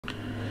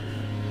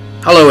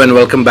Hello and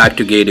welcome back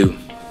to Gadu.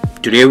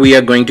 Today we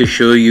are going to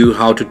show you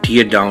how to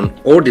tear down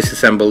or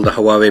disassemble the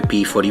Huawei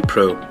P40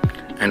 Pro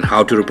and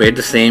how to repair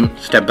the same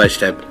step by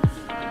step.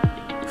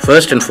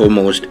 First and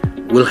foremost,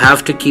 we'll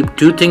have to keep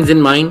two things in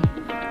mind.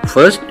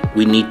 First,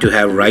 we need to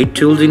have right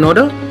tools in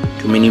order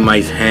to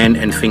minimize hand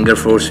and finger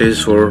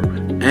forces for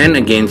and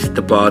against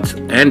the parts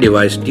and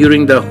device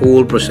during the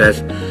whole process,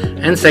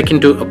 and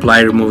second, to apply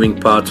removing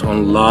parts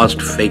on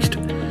last fixed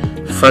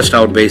first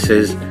out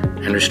basis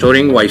and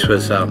restoring vice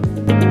versa.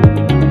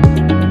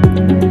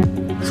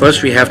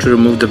 First, we have to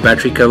remove the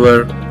battery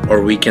cover,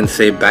 or we can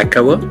say back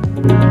cover.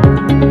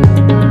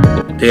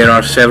 There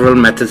are several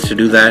methods to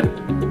do that,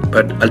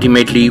 but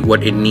ultimately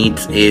what it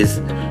needs is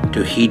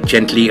to heat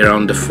gently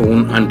around the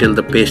phone until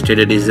the pasted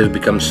adhesive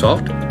becomes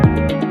soft.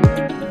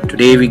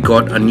 Today we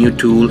got a new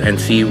tool and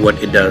see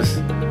what it does.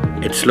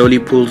 It slowly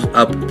pulls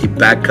up the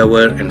back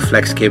cover and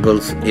flex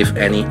cables, if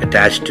any,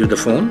 attached to the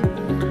phone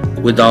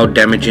without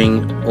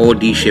damaging or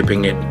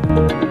de-shaping it.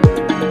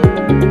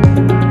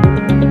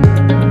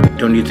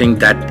 Don't you think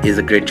that is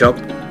a great job?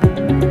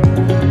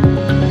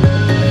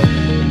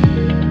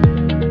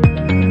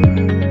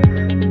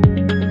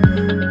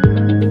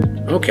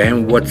 Okay,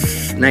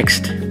 what's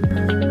next?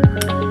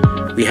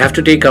 We have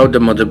to take out the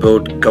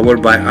motherboard cover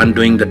by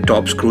undoing the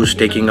top screws,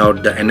 taking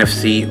out the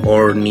NFC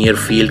or near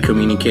field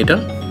communicator.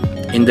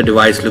 In the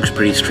device looks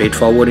pretty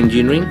straightforward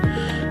engineering,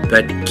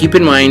 but keep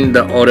in mind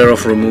the order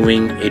of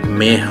removing it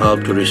may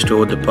help to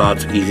restore the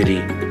parts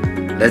easily.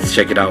 Let's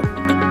check it out.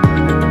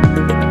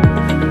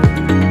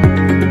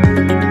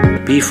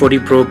 P40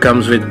 Pro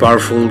comes with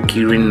powerful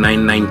Kirin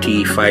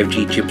 990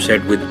 5G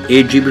chipset with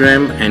 8GB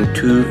RAM and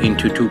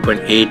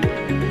 2x2.86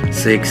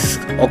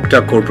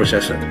 octa-core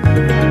processor.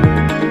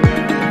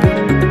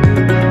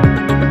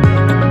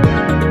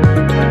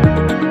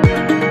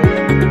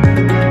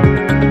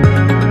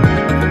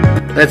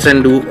 Let's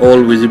undo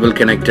all visible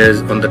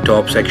connectors on the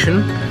top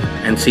section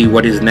and see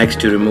what is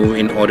next to remove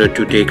in order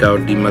to take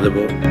out the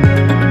motherboard.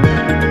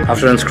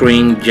 After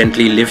unscrewing,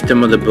 gently lift the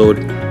motherboard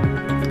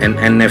and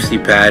NFC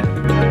pad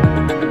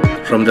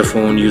from the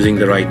phone using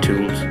the right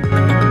tools.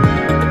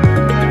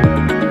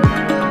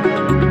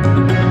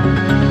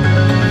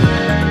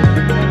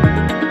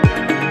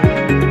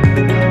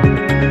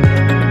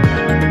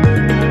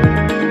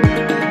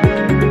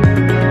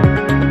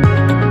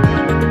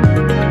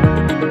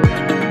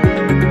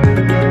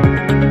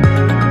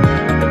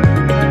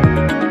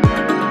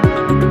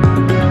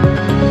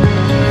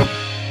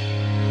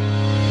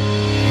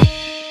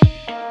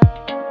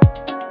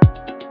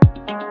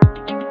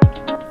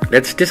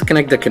 Let's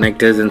disconnect the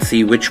connectors and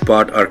see which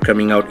part are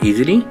coming out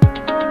easily.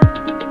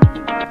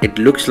 It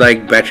looks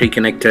like battery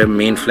connector,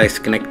 main flex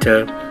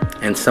connector,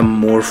 and some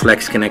more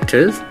flex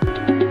connectors.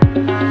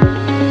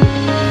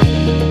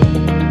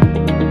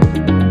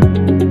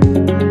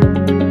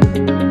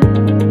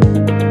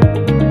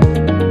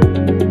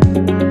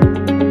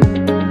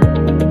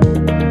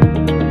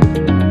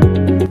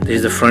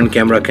 There's the front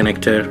camera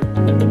connector.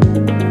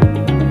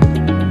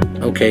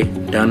 Okay,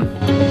 done.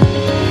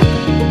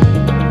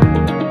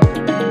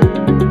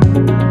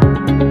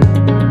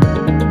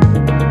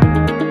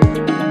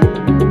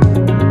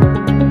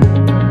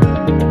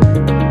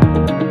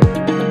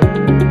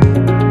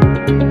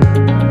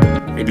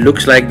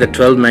 Looks like the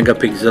 12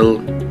 megapixel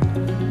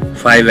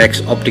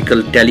 5x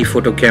optical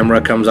telephoto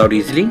camera comes out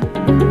easily.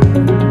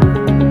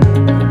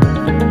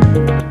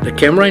 The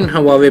camera in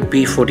Huawei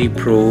P40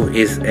 Pro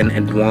is an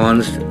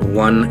advanced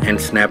one and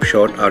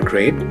snapshot are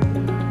great.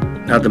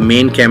 Now the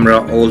main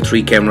camera, all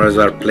three cameras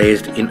are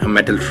placed in a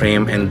metal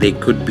frame and they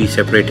could be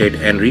separated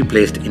and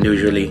replaced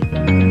individually.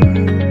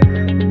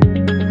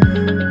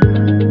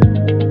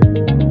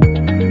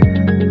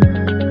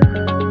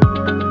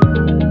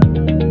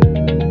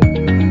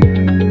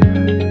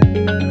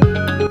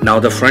 Now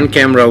the front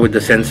camera with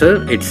the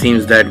sensor, it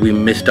seems that we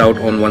missed out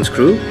on one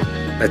screw.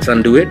 Let's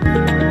undo it.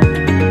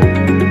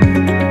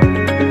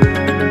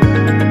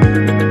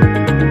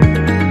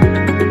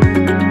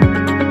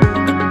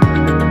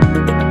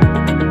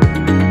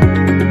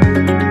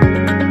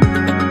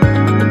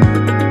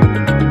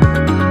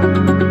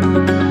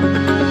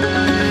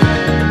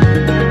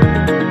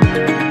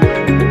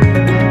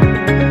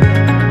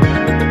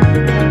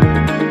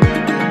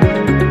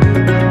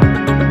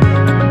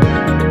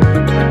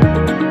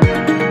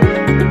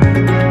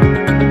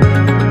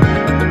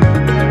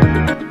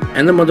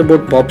 And the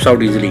motherboard pops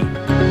out easily.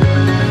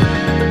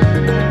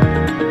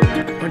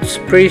 It's a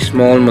pretty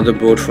small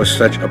motherboard for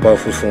such a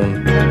powerful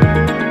phone.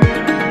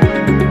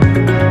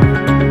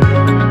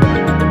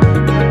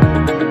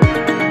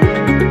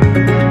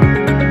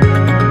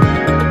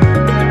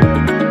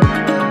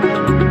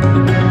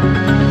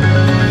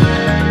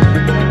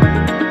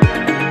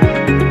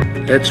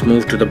 Let's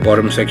move to the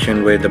bottom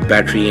section where the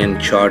battery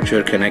and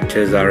charger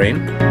connectors are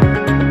in.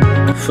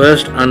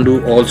 First,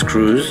 undo all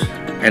screws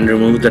and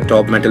remove the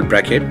top metal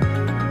bracket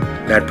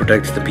that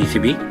protects the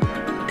PCB.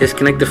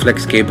 Disconnect the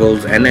flex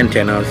cables and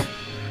antennas.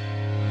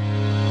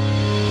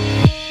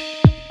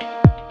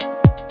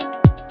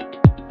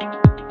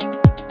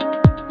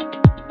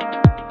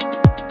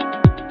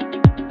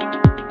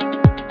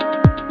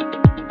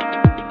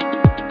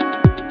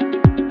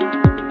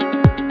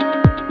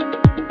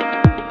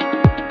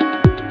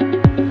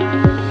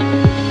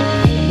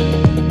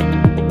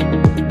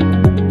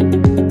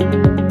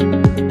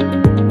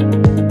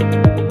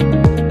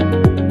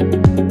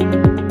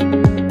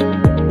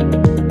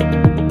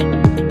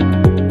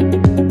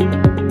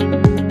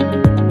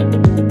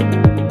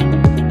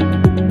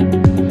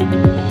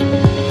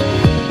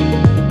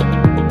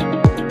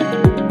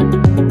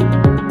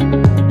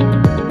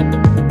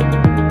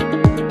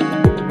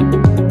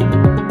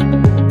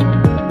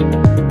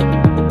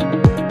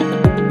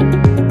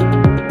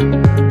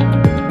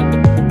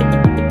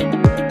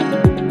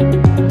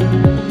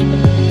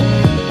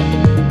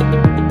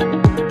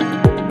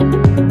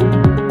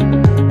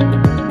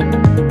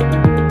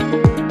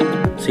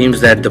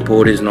 Seems that the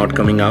port is not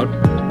coming out.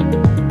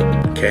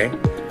 Okay,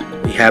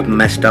 we have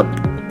messed up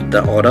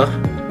the order.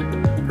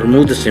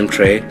 Remove the SIM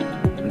tray.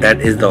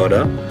 That is the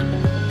order.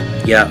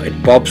 Yeah,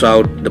 it pops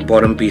out the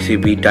bottom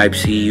PCB,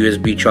 Type-C,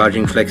 USB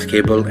charging flex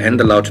cable and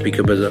the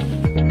loudspeaker buzzer.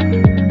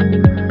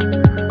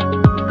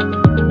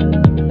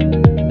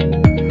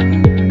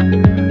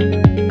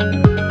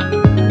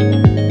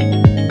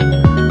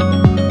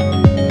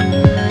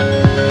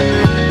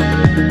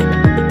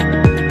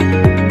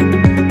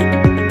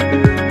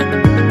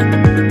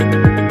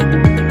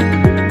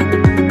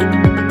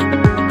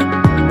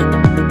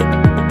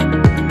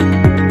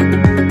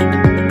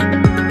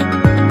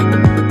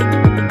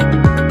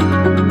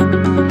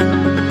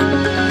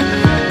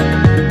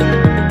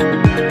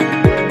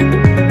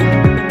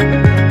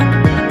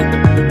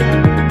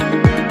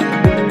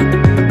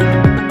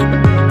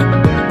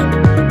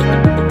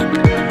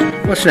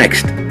 What's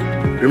next?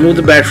 Remove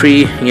the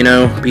battery. You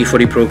know,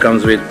 P40 Pro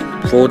comes with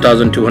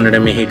 4200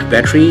 mAh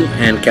battery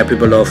and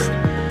capable of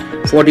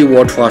 40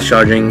 watt fast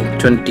charging,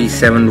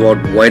 27 watt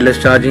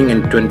wireless charging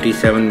and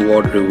 27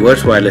 watt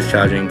reverse wireless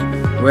charging.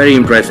 Very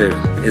impressive,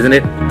 isn't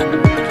it?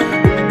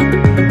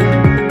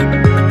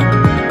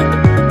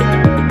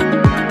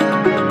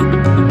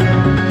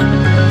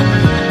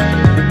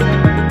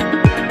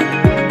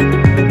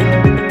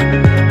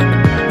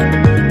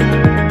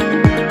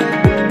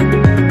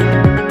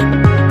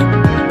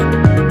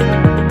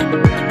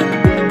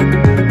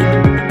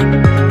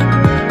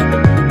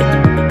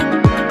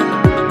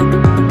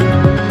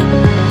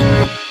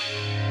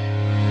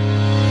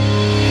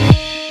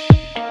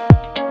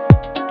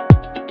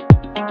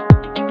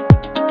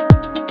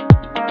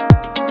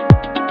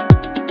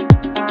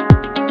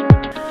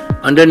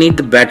 Underneath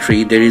the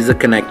battery there is a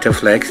connector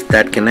flex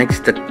that connects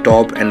the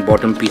top and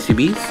bottom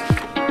PCBs.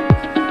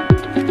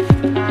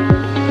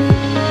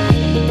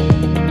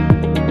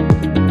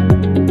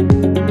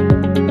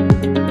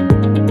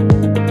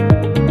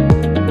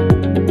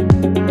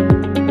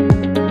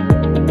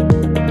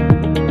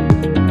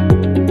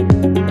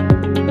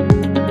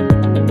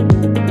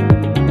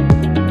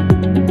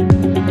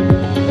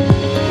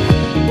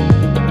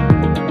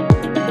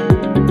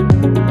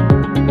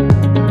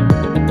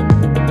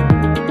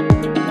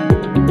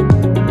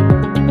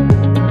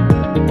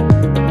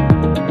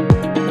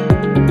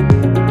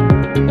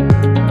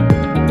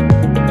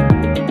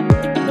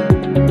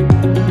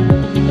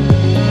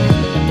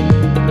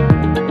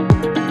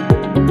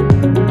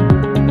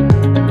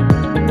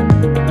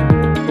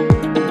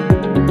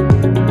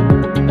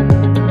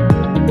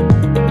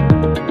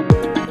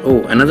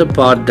 Another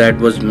part that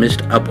was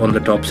missed up on the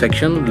top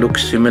section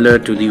looks similar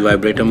to the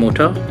vibrator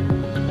motor.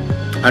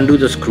 Undo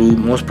the screw.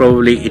 Most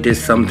probably it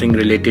is something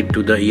related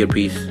to the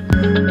earpiece.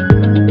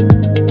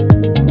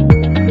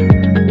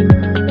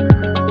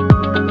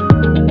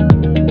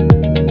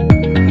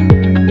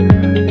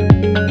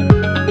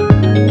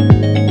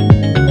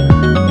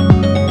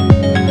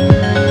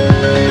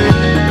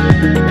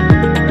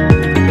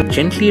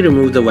 Gently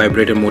remove the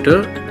vibrator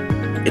motor.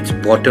 Its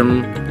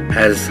bottom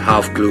has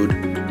half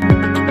glued.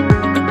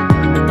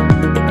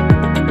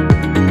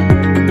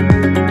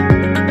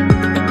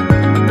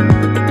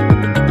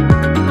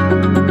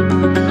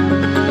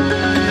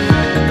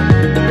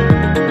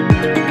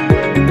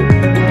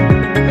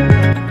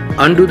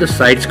 Undo the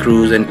side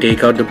screws and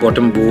take out the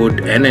bottom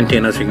board and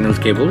antenna signals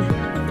cable.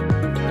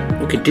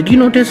 Okay, did you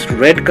notice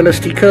red color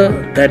sticker?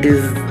 That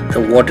is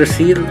the water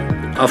seal.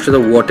 After the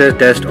water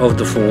test of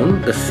the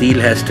phone, the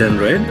seal has turned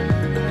red.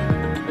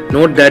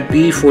 Note that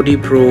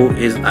P40 Pro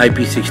is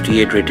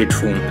IP68 rated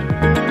phone.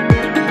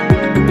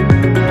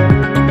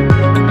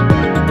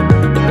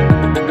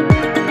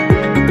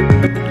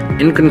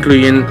 In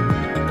conclusion,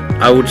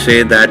 I would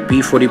say that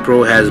P40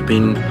 Pro has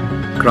been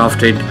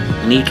crafted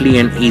neatly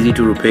and easy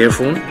to repair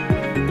phone.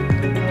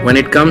 When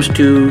it comes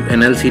to an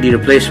LCD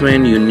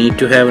replacement, you need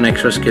to have an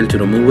extra skill to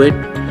remove it.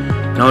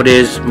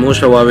 Nowadays, most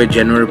Huawei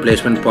genuine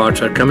replacement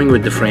parts are coming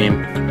with the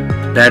frame.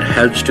 That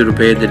helps to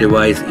repair the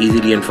device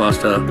easily and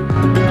faster.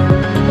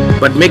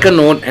 But make a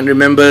note and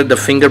remember, the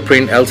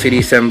fingerprint LCD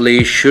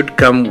assembly should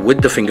come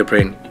with the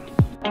fingerprint.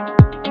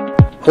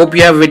 Hope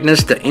you have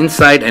witnessed the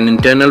inside and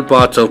internal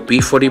parts of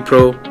P40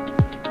 Pro.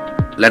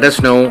 Let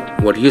us know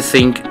what you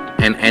think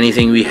and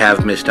anything we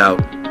have missed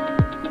out.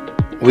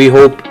 We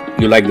hope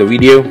you like the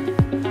video.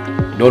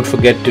 Don't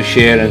forget to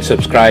share and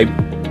subscribe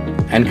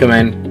and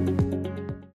comment.